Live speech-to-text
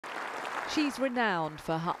She's renowned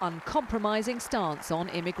for her uncompromising stance on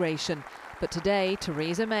immigration. But today,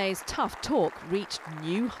 Theresa May's tough talk reached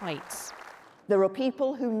new heights. There are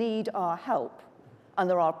people who need our help, and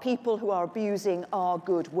there are people who are abusing our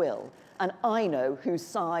goodwill, and I know whose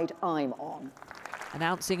side I'm on.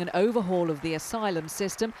 Announcing an overhaul of the asylum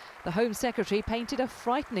system, the Home Secretary painted a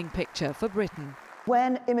frightening picture for Britain.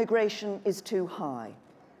 When immigration is too high,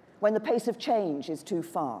 when the pace of change is too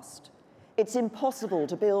fast, it's impossible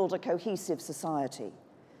to build a cohesive society.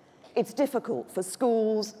 It's difficult for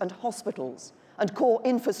schools and hospitals and core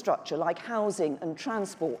infrastructure like housing and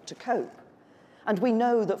transport to cope. And we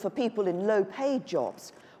know that for people in low-paid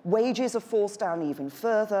jobs, wages are forced down even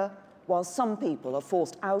further, while some people are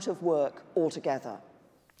forced out of work altogether.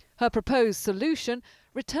 Her proposed solution: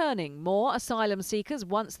 returning more asylum seekers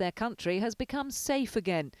once their country has become safe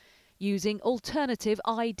again, using alternative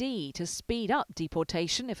ID to speed up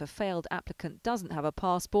deportation if a failed applicant doesn't have a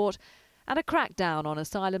passport, and a crackdown on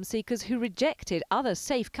asylum seekers who rejected other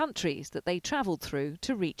safe countries that they travelled through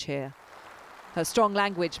to reach here. Her strong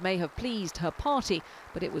language may have pleased her party,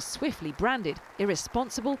 but it was swiftly branded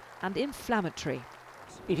irresponsible and inflammatory.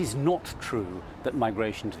 It is not true that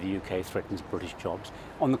migration to the UK threatens British jobs.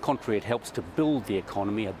 On the contrary, it helps to build the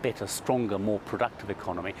economy, a better, stronger, more productive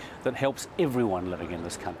economy that helps everyone living in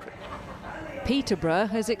this country. Peterborough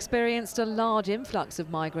has experienced a large influx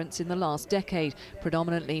of migrants in the last decade,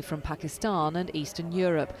 predominantly from Pakistan and Eastern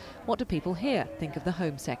Europe. What do people here think of the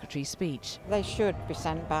Home Secretary's speech? They should be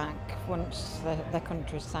sent back once their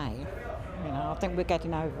country's safe. You know, I think we're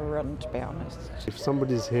getting overrun, to be honest. If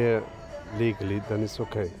somebody's here legally, then it's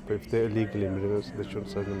okay. But if they're illegal immigrants, they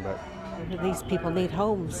shouldn't send them back. These people need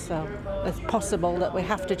homes, so it's possible that we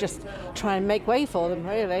have to just try and make way for them,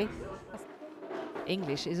 really.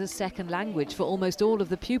 English is a second language for almost all of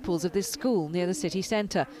the pupils of this school near the city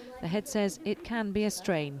centre. The head says it can be a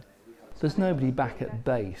strain. There's nobody back at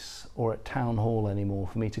base or at town hall anymore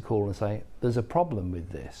for me to call and say, there's a problem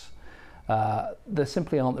with this. There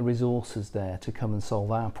simply aren't the resources there to come and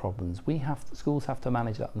solve our problems. Schools have to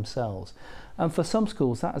manage that themselves. And for some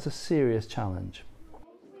schools, that is a serious challenge.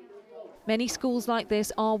 Many schools like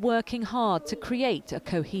this are working hard to create a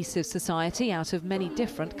cohesive society out of many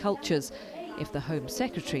different cultures. If the Home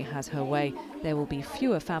Secretary has her way, there will be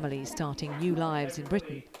fewer families starting new lives in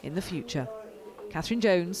Britain in the future. Catherine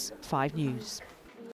Jones, 5 News.